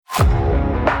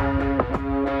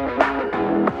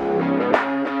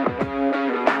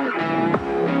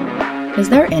Is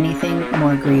there anything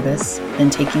more grievous than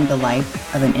taking the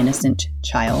life of an innocent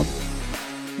child?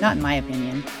 Not in my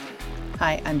opinion.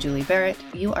 Hi, I'm Julie Barrett.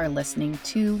 You are listening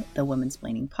to the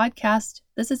Womansplaining Podcast.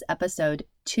 This is episode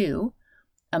 2,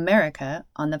 America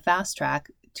on the Fast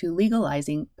Track to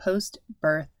Legalizing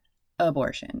Post-Birth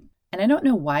Abortion. And I don't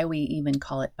know why we even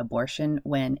call it abortion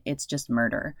when it's just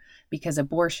murder, because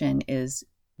abortion is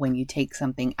when you take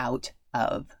something out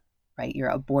of, right?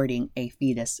 You're aborting a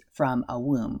fetus from a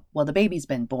womb. Well, the baby's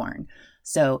been born,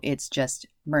 so it's just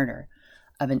murder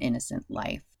of an innocent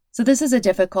life. So this is a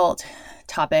difficult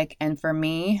topic, and for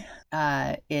me,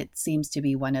 it seems to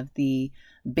be one of the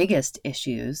biggest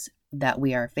issues that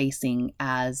we are facing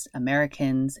as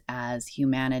Americans, as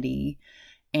humanity,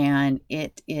 and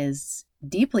it is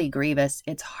deeply grievous.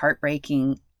 It's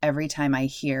heartbreaking every time I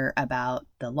hear about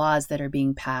the laws that are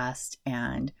being passed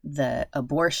and the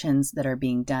abortions that are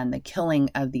being done, the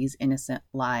killing of these innocent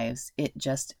lives. It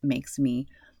just makes me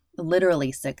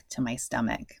literally sick to my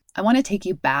stomach. I want to take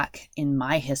you back in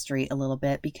my history a little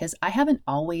bit because I haven't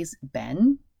always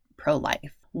been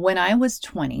pro-life. When I was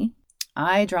 20,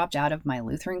 I dropped out of my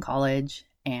Lutheran college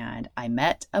and I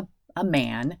met a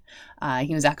man.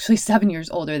 He was actually 7 years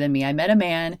older than me. I met a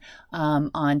man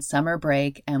on summer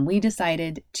break, and we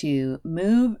decided to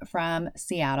move from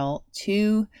Seattle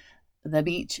to the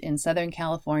beach in Southern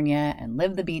California and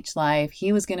live the beach life.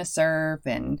 He was going to surf,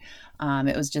 and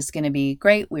it was just going to be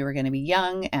great. We were going to be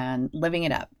young and living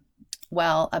it up.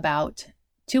 Well, about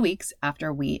 2 weeks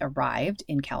after we arrived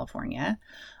in California,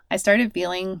 I started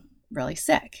feeling really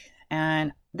sick,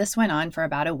 and this went on for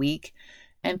about a week.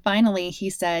 And finally, he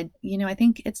said, I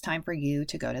think it's time for you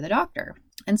to go to the doctor.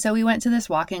 And so we went to this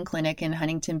walk-in clinic in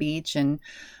Huntington Beach, and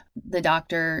the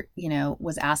doctor,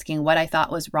 was asking what I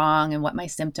thought was wrong and what my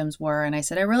symptoms were. And I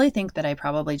said, I really think that I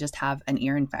probably just have an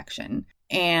ear infection.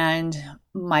 And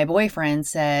my boyfriend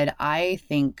said, I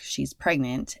think she's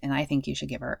pregnant and I think you should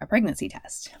give her a pregnancy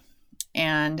test.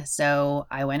 And so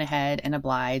I went ahead and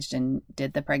obliged and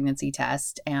did the pregnancy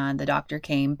test. And the doctor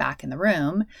came back in the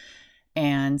room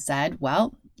and said,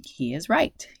 well, he is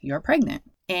right. You're pregnant.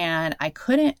 And I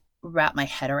couldn't wrap my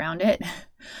head around it.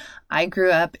 I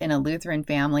grew up in a Lutheran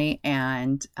family,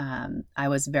 and I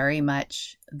was very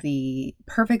much the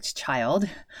perfect child.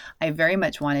 I very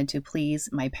much wanted to please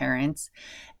my parents,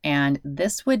 and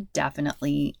this would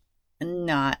definitely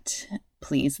not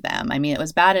please them. I mean, it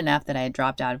was bad enough that I had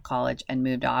dropped out of college and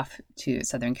moved off to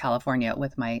Southern California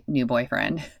with my new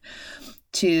boyfriend.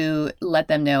 To let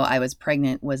them know I was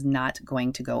pregnant was not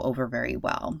going to go over very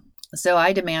well. So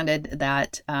I demanded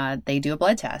that they do a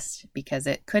blood test because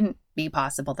it couldn't be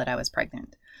possible that I was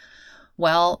pregnant.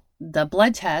 Well, the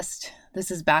blood test, this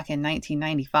is back in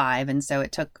 1995, and so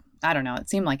it took, it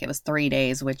seemed like it was 3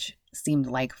 days, which seemed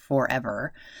like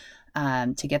forever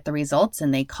to get the results.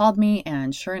 And they called me,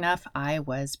 and sure enough, I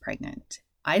was pregnant.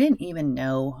 I didn't even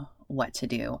know what to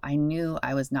do. I knew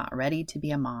I was not ready to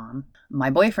be a mom. My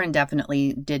boyfriend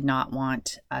definitely did not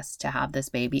want us to have this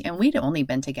baby, and we'd only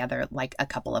been together like a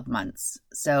couple of months.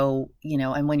 So,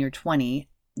 and when you're 20,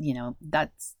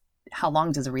 that's how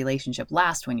long does a relationship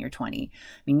last when you're 20? I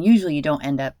mean, usually you don't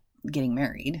end up getting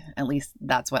married. At least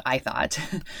that's what I thought.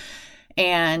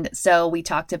 And so we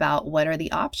talked about what are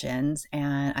the options,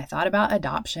 and I thought about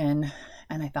adoption,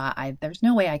 and I thought there's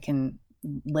no way I can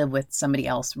live with somebody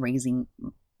else raising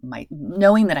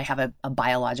knowing that I have a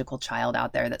biological child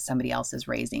out there that somebody else is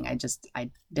raising. I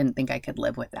didn't think I could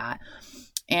live with that.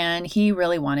 And he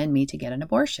really wanted me to get an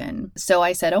abortion. So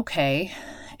I said, okay.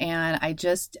 And I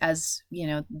just, as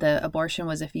the abortion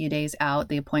was a few days out,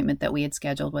 the appointment that we had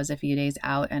scheduled was a few days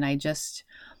out. And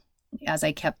as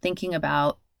I kept thinking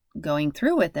about going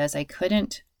through with this, I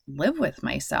couldn't live with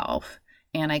myself,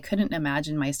 and I couldn't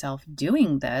imagine myself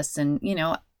doing this. And,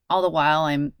 all the while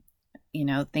I'm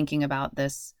thinking about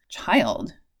this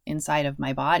child inside of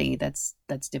my body that's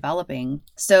developing.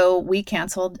 So we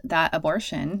canceled that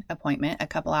abortion appointment a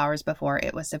couple hours before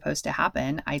it was supposed to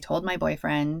happen. I told my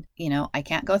boyfriend, I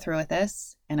can't go through with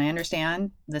this, and I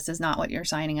understand this is not what you're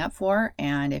signing up for.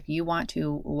 And if you want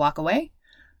to walk away,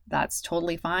 that's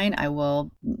totally fine. I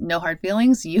will, no hard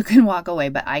feelings. You can walk away,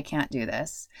 but I can't do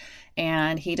this.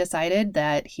 And he decided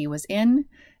that he was in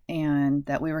and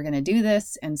that we were going to do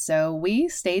this. And so we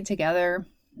stayed together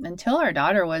until our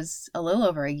daughter was a little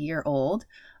over a year old.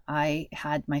 I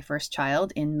had my first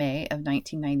child in May of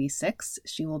 1996.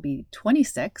 She will be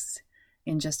 26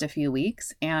 in just a few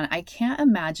weeks, and I can't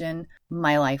imagine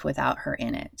my life without her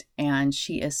in it. And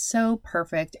she is so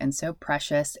perfect and so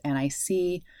precious, and I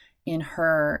see in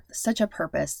her such a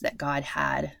purpose that God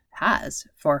has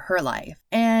for her life.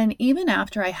 And even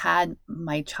after I had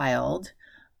my child,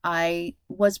 I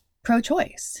was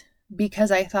pro-choice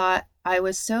because I thought I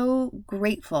was so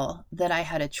grateful that I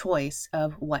had a choice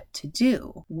of what to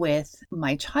do with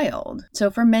my child.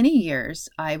 So for many years,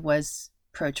 I was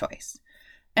pro-choice.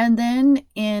 And then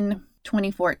in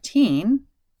 2014,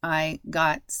 I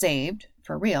got saved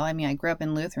for real. I mean, I grew up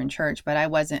in Lutheran church, but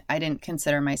I didn't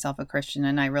consider myself a Christian,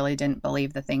 and I really didn't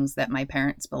believe the things that my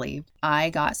parents believed.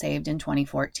 I got saved in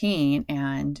 2014,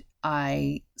 and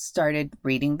I started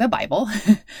reading the Bible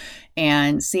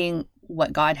and seeing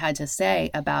what God had to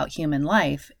say about human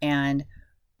life. And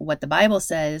what the Bible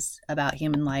says about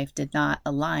human life did not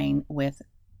align with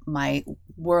my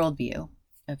worldview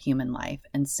of human life.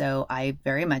 And so I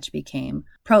very much became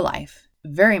pro-life.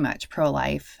 Very much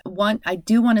pro-life. I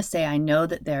do want to say, I know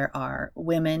that there are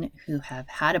women who have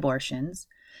had abortions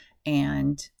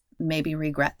and maybe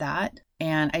regret that.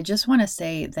 And I just want to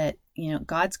say that,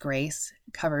 God's grace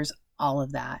covers all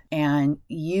of that. And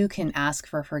you can ask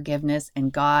for forgiveness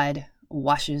and God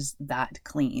washes that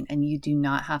clean. And you do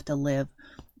not have to live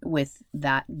with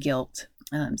that guilt.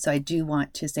 So I do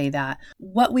want to say that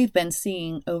what we've been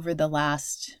seeing over the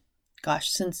last,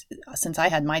 since I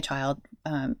had my child,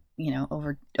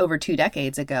 over 2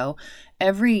 decades ago,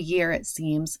 every year it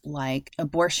seems like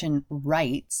abortion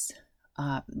rights,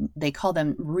 they call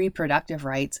them reproductive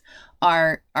rights,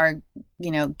 are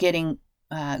getting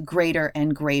greater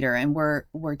and greater, and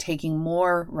we're taking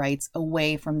more rights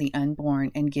away from the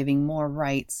unborn and giving more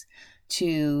rights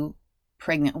to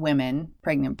pregnant women,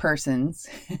 pregnant persons.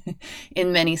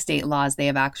 In many state laws, they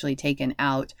have actually taken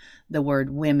out the word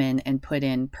women and put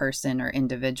in person or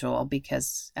individual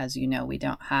because, as you know, we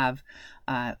don't have,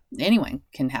 anyone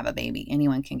can have a baby.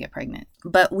 Anyone can get pregnant.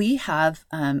 But we have,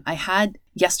 I had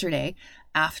yesterday,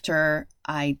 after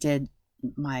I did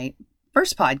my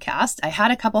first podcast, I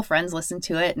had a couple friends listen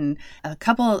to it, and a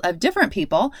couple of different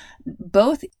people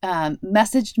both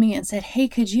messaged me and said, hey,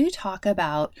 could you talk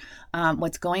about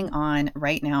what's going on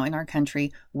right now in our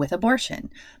country with abortion?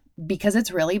 Because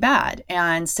it's really bad.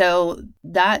 And so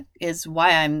that is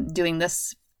why I'm doing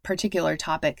this particular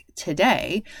topic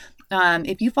today.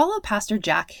 If you follow Pastor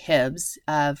Jack Hibbs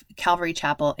of Calvary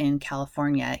Chapel in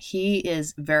California, he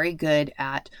is very good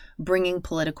at bringing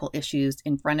political issues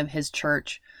in front of his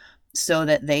church so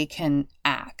that they can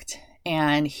act.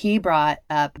 And he brought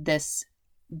up this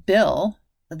bill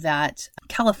that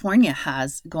California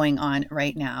has going on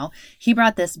right now. He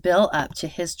brought this bill up to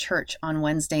his church on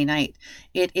Wednesday night.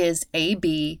 It is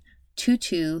AB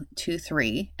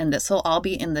 2223, and this will all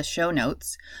be in the show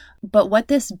notes. But what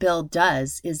this bill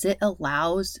does is it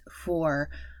allows for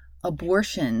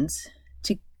abortions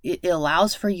it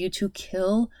allows for you to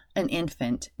kill an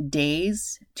infant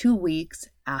days to weeks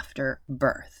after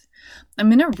birth. I'm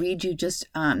going to read you just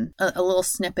a little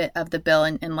snippet of the bill.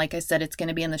 And like I said, it's going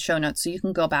to be in the show notes. So you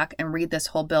can go back and read this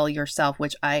whole bill yourself,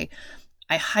 which I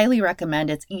highly recommend.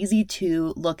 It's easy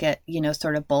to look at,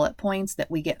 sort of bullet points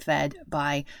that we get fed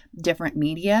by different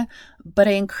media. But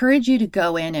I encourage you to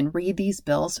go in and read these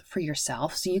bills for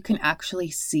yourself so you can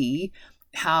actually see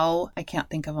how, I can't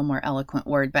think of a more eloquent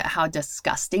word, but how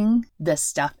disgusting this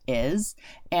stuff is.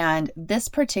 And this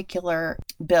particular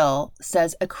bill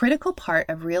says a critical part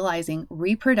of realizing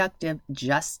reproductive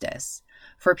justice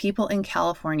for people in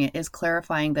California is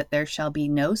clarifying that there shall be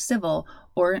no civil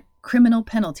or criminal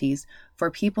penalties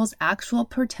for people's actual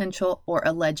potential or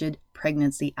alleged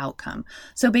pregnancy outcome.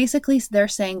 So basically, they're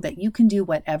saying that you can do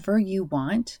whatever you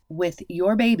want with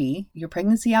your baby, your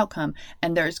pregnancy outcome,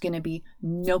 and there's going to be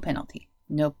no penalty.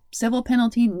 No civil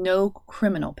penalty, no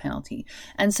criminal penalty.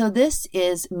 And so this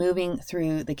is moving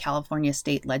through the California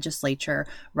state legislature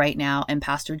right now. And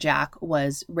Pastor Jack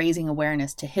was raising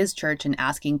awareness to his church and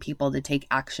asking people to take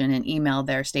action and email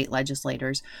their state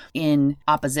legislators in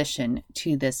opposition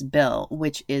to this bill,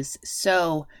 which is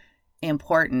so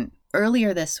important.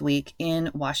 Earlier this week in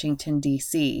Washington,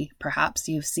 D.C., perhaps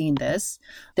you've seen this,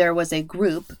 there was a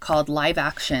group called Live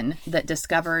Action that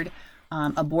discovered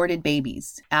aborted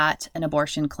babies at an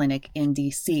abortion clinic in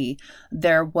DC.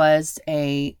 There was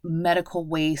a medical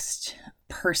waste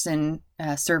person,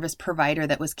 service provider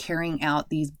that was carrying out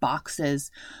these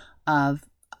boxes of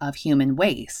human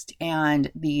waste. And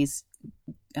these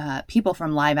people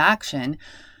from Live Action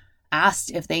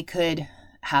asked if they could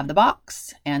have the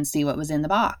box and see what was in the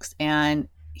box. And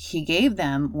he gave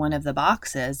them one of the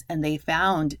boxes, and they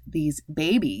found these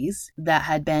babies that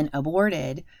had been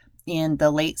aborted in the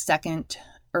late second,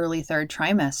 early third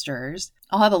trimesters.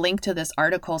 I'll have a link to this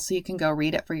article so you can go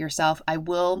read it for yourself. I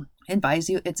will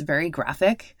advise you, it's very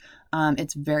graphic.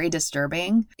 It's very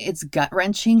disturbing. It's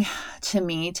gut-wrenching to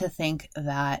me to think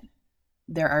that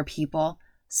there are people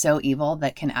so evil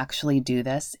that can actually do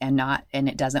this and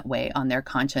it doesn't weigh on their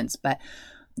conscience. But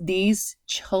These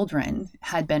children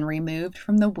had been removed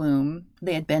from the womb.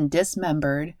 They had been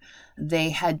dismembered.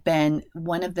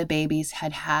 One of the babies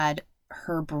had had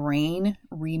her brain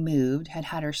removed, had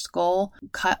had her skull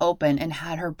cut open and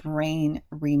had her brain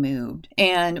removed.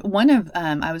 And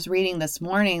I was reading this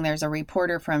morning, there's a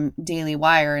reporter from Daily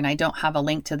Wire, and I don't have a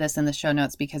link to this in the show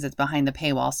notes because it's behind the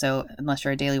paywall. So unless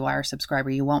you're a Daily Wire subscriber,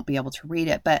 you won't be able to read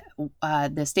it. But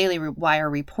this Daily Wire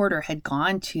reporter had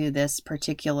gone to this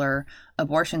particular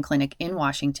abortion clinic in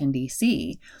Washington,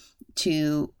 D.C.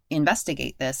 to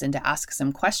investigate this and to ask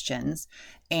some questions.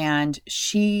 And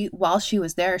while she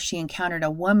was there, she encountered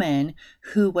a woman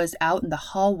who was out in the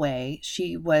hallway.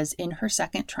 She was in her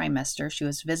second trimester. She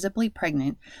was visibly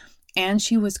pregnant, and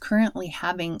she was currently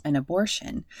having an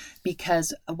abortion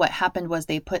because what happened was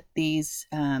they put these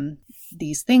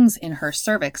things in her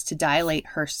cervix to dilate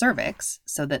her cervix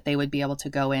so that they would be able to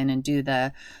go in and do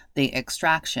the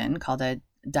extraction called a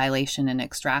dilation and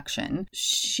extraction.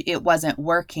 It wasn't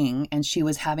working and she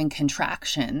was having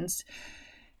contractions.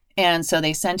 And so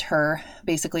they sent her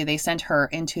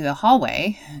into the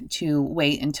hallway to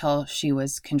wait until she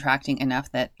was contracting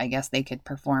enough that I guess they could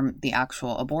perform the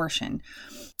actual abortion.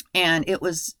 And it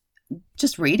was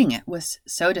just reading it was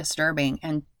so disturbing.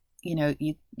 And,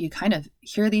 you kind of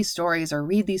hear these stories or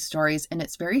read these stories and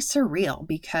it's very surreal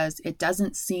because it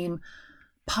doesn't seem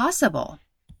possible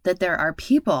that there are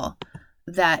people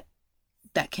that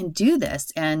can do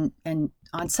this and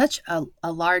on such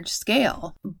a large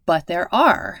scale, but there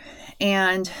are.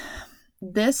 And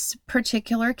this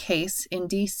particular case in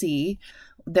DC,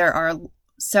 there are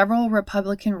several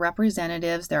Republican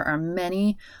representatives. There are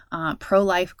many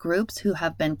pro-life groups who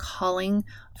have been calling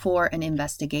for an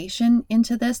investigation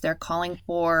into this. They're calling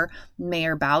for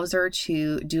Mayor Bowser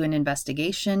to do an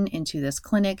investigation into this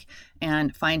clinic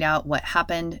and find out what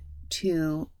happened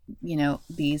to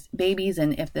these babies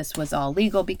and if this was all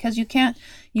legal, because you can't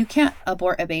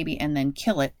abort a baby and then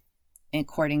kill it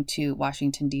according to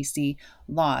Washington, D.C.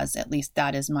 laws. At least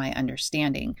that is my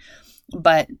understanding.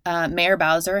 But Mayor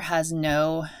Bowser has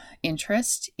no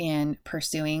interest in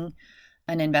pursuing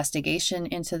an investigation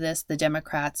into this. The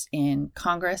Democrats in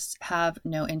Congress have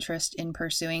no interest in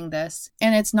pursuing this.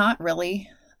 And it's not really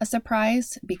a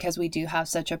surprise because we do have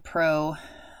such a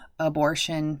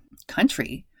pro-abortion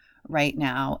country right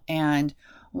now. And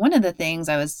one of the things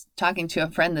I was talking to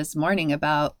a friend this morning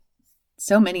about,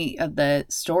 so many of the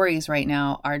stories right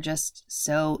now are just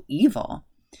so evil.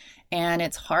 And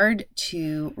it's hard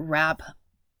to wrap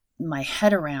my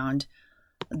head around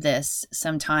this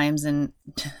sometimes, and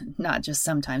not just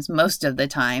sometimes, most of the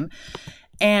time.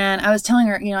 And I was telling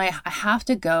her, I have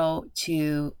to go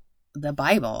to the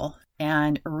Bible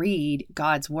and read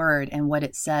God's word and what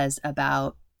it says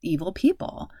about evil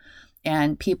people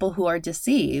and people who are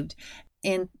deceived.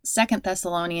 In 2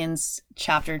 Thessalonians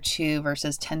chapter 2,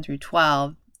 verses 10 through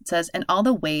 12, it says, "And all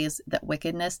the ways that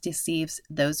wickedness deceives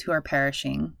those who are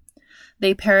perishing,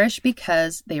 they perish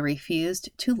because they refused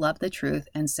to love the truth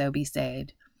and so be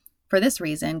saved. For this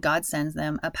reason, God sends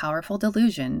them a powerful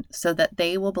delusion so that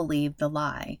they will believe the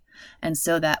lie, and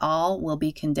so that all will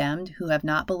be condemned who have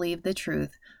not believed the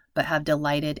truth, but have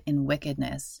delighted in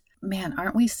wickedness." Man,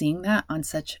 aren't we seeing that on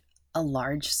such a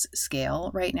large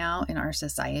scale right now in our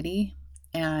society?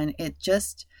 And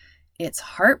it's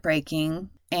heartbreaking,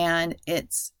 and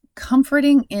it's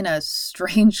comforting in a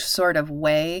strange sort of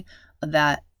way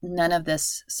that none of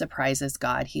this surprises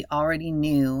God. He already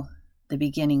knew the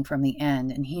beginning from the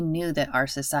end, and he knew that our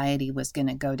society was going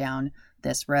to go down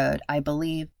this road. I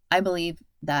believe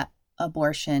that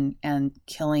abortion and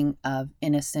killing of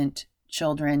innocent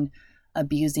children,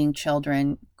 abusing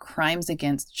children, crimes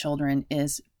against children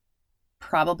is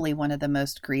probably one of the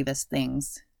most grievous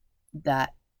things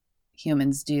that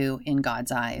humans do in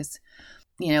God's eyes.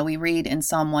 We read in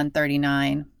Psalm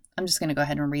 139, I'm just going to go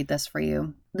ahead and read this for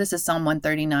you. This is Psalm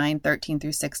 139, 13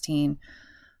 through 16.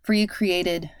 "For you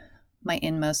created my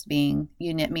inmost being.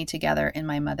 You knit me together in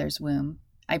my mother's womb.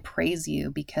 I praise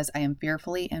you because I am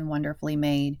fearfully and wonderfully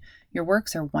made. Your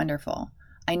works are wonderful.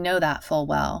 I know that full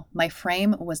well. My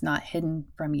frame was not hidden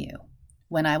from you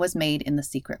when I was made in the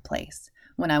secret place,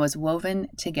 when I was woven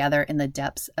together in the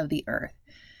depths of the earth.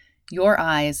 Your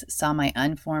eyes saw my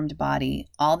unformed body.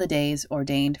 All the days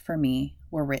ordained for me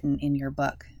were written in your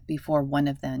book before one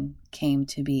of them came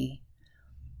to be."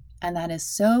 And that is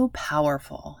so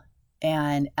powerful.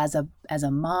 And as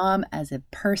a mom, as a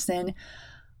person,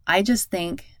 I just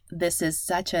think this is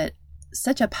such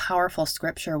a powerful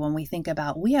scripture when we think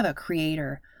about we have a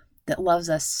creator that loves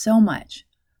us so much.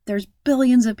 There's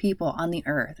billions of people on the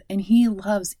earth, and he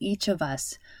loves each of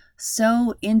us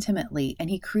so intimately, and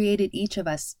he created each of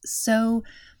us so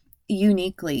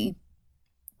uniquely.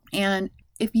 And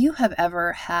if you're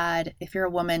a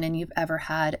woman and you've ever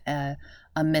had a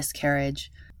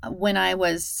miscarriage, when I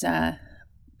was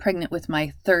pregnant with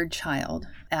my third child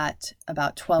at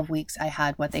about 12 weeks, I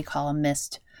had what they call a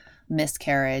missed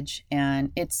miscarriage,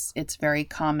 and it's very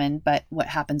common. But what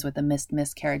happens with a missed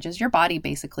miscarriage is your body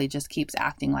basically just keeps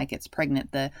acting like it's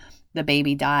pregnant. The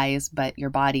baby dies, but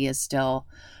your body is still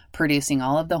producing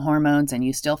all of the hormones and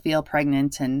you still feel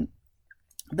pregnant. And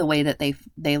the way that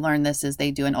they learn this is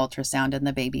they do an ultrasound and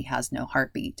the baby has no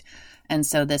heartbeat. And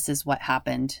so this is what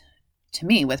happened to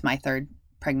me with my third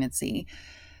pregnancy.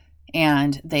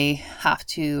 And they have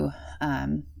to,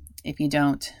 if you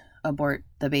don't abort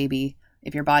the baby,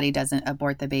 if your body doesn't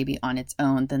abort the baby on its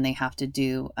own, then they have to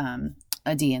do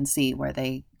a D&C where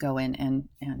they go in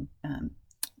and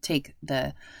take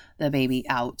the baby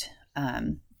out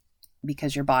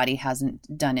because your body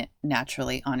hasn't done it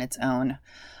naturally on its own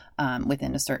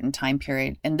within a certain time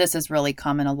period. And this is really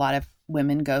common. A lot of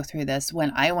women go through this.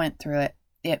 When I went through it,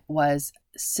 it was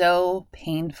so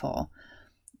painful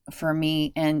for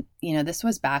me. And, this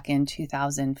was back in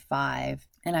 2005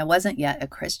 and I wasn't yet a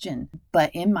Christian,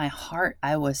 but in my heart,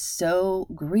 I was so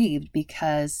grieved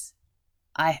because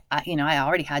I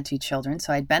already had 2 children.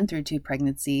 So I'd been through 2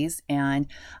 pregnancies and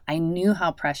I knew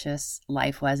how precious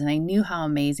life was. And I knew how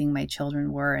amazing my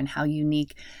children were and how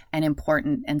unique and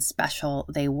important and special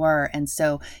they were. And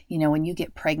so, when you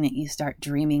get pregnant, you start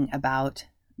dreaming about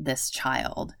this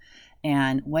child.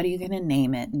 And what are you going to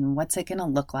name it? And what's it going to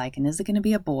look like? And is it going to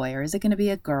be a boy or is it going to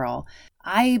be a girl?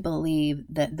 I believe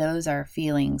that those are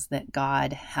feelings that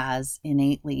God has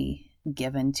innately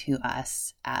given to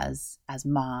us as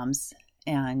moms.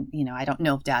 And, I don't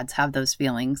know if dads have those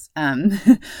feelings.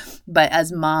 But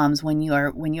as moms, when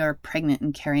you're pregnant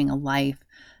and carrying a life,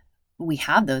 we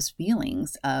have those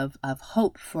feelings of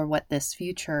hope for what this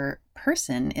future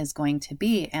person is going to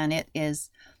be. And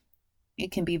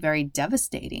it can be very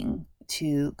devastating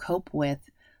to cope with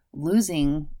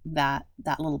losing that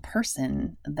little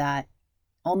person that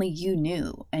only you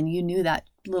knew, and you knew that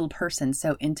little person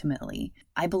so intimately.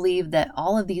 I believe that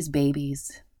all of these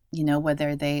babies,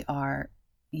 whether they are,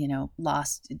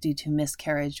 lost due to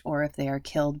miscarriage or if they are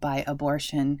killed by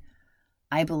abortion,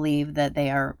 I believe that they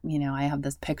are, I have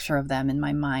this picture of them in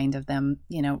my mind of them,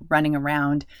 running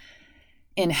around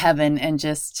in heaven and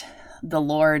just the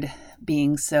Lord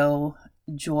being so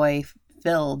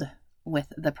joy-filled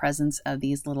with the presence of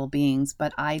these little beings.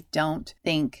 But I don't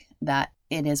think that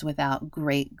it is without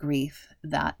great grief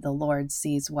that the Lord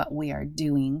sees what we are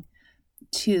doing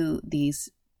to these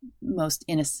most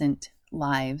innocent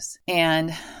lives.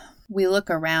 And we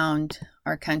look around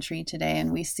our country today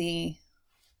and we see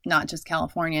not just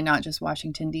California, not just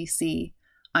Washington, D.C.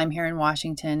 I'm here in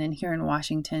Washington, and here in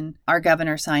Washington, our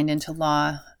governor signed into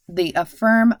law the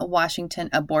Affirm Washington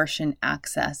Abortion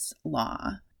Access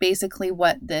Law. Basically,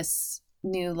 what this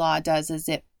new law does is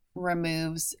it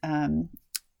removes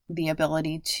the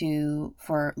ability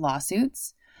for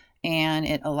lawsuits, and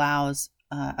it allows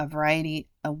a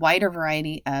wider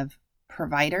variety of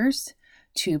providers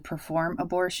to perform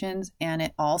abortions, and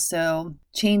it also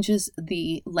changes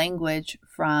the language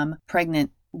from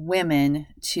pregnant women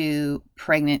to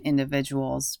pregnant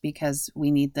individuals because we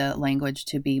need the language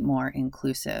to be more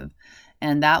inclusive.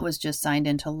 And that was just signed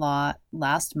into law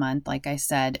last month, like I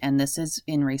said, and this is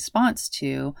in response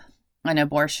to an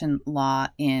abortion law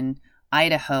in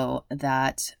Idaho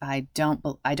that I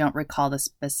don't recall the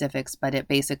specifics, but it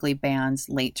basically bans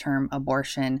late-term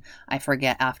abortion. I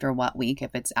forget after what week,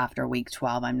 if it's after week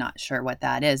 12, I'm not sure what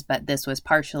that is, but this was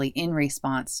partially in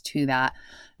response to that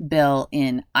bill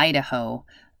in Idaho.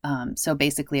 So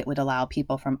basically it would allow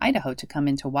people from Idaho to come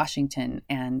into Washington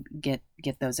and get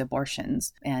those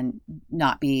abortions and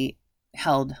not be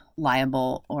held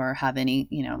liable or have any,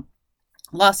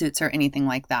 lawsuits or anything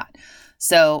like that.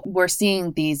 So we're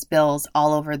seeing these bills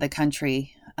all over the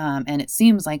country. And it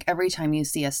seems like every time you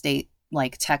see a state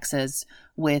like Texas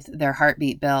with their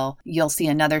heartbeat bill, you'll see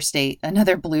another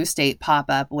blue state pop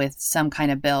up with some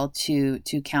kind of bill to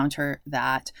counter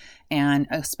that. And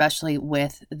especially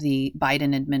with the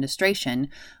Biden administration,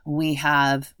 we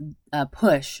have a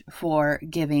push for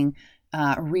giving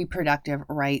reproductive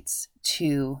rights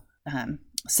to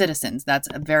citizens. That's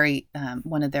a very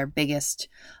one of their biggest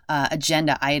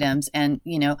agenda items. And,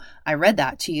 I read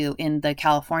that to you in the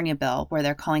California bill where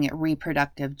they're calling it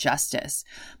reproductive justice.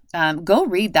 Go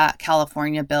read that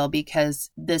California bill because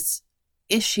this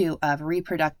issue of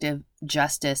reproductive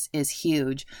justice is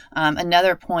huge.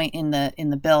 Another point in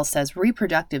the bill says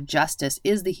reproductive justice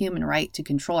is the human right to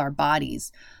control our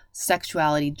bodies,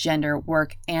 sexuality, gender,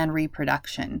 work, and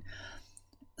reproduction.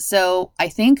 So I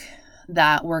think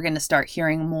that we're going to start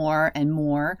hearing more and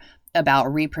more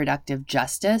about reproductive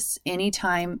justice.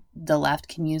 Anytime the left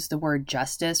can use the word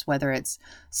justice, whether it's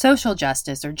social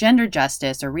justice or gender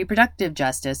justice or reproductive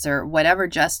justice or whatever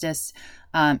justice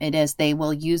it is, they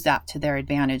will use that to their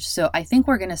advantage. So I think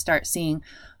we're going to start seeing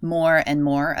more and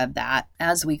more of that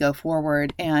as we go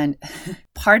forward. And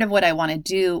part of what I want to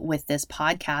do with this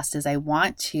podcast is I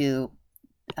want to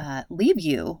leave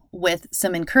you with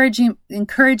some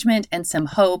encouragement and some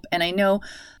hope. And I know,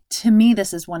 to me,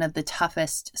 this is one of the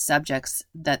toughest subjects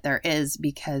that there is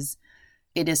because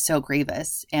it is so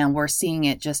grievous and we're seeing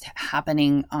it just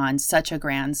happening on such a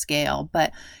grand scale.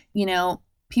 But,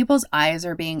 people's eyes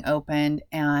are being opened.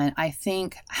 And I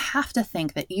have to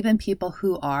think that even people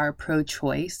who are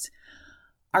pro-choice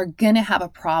are going to have a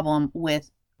problem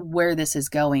with where this is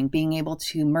going, being able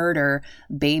to murder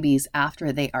babies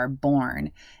after they are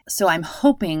born. So I'm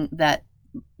hoping that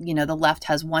the left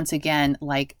has once again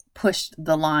pushed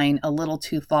the line a little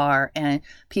too far, and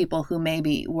people who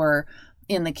maybe were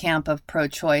in the camp of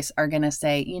pro-choice are going to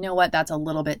say, you know what, that's a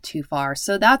little bit too far.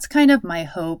 So that's kind of my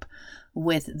hope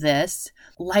with this.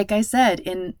 Like I said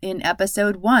in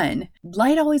episode 1,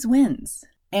 light always wins.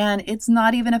 And it's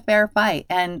not even a fair fight.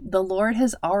 And the Lord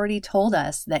has already told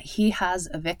us that He has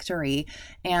a victory.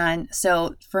 And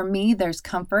so for me, there's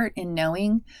comfort in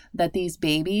knowing that these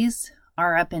babies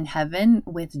are up in heaven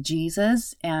with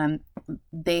Jesus, and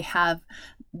they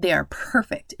are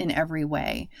perfect in every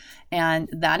way. And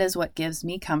that is what gives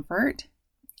me comfort.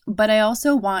 But I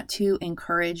also want to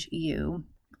encourage you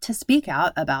to speak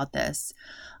out about this.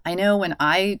 I know when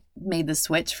I made the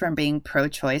switch from being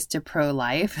pro-choice to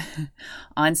pro-life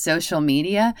on social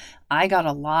media, I got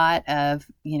a lot of,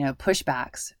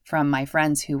 pushbacks from my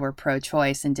friends who were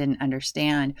pro-choice and didn't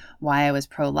understand why I was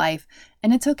pro-life.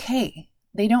 And it's okay.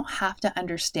 They don't have to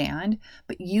understand,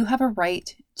 but you have a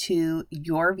right to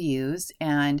your views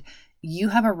and you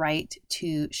have a right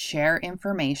to share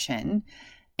information.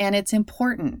 And it's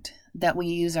important that we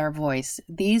use our voice.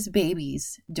 These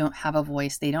babies don't have a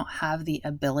voice. They don't have the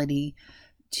ability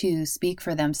to speak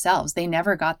for themselves. They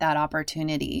never got that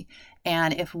opportunity.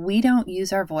 And if we don't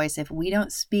use our voice, if we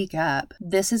don't speak up,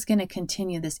 this is going to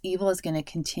continue. This evil is going to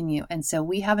continue. And so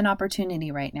we have an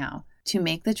opportunity right now to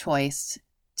make the choice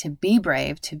to be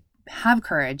brave, to have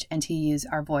courage, and to use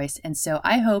our voice. And so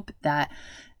I hope that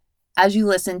as you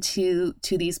listen to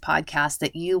these podcasts,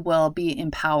 that you will be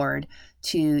empowered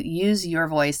to use your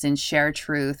voice and share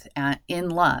truth in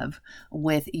love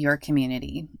with your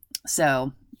community.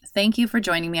 So thank you for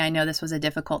joining me. I know this was a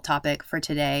difficult topic for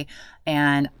today,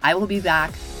 and I will be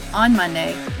back on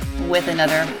Monday with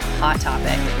another hot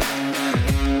topic.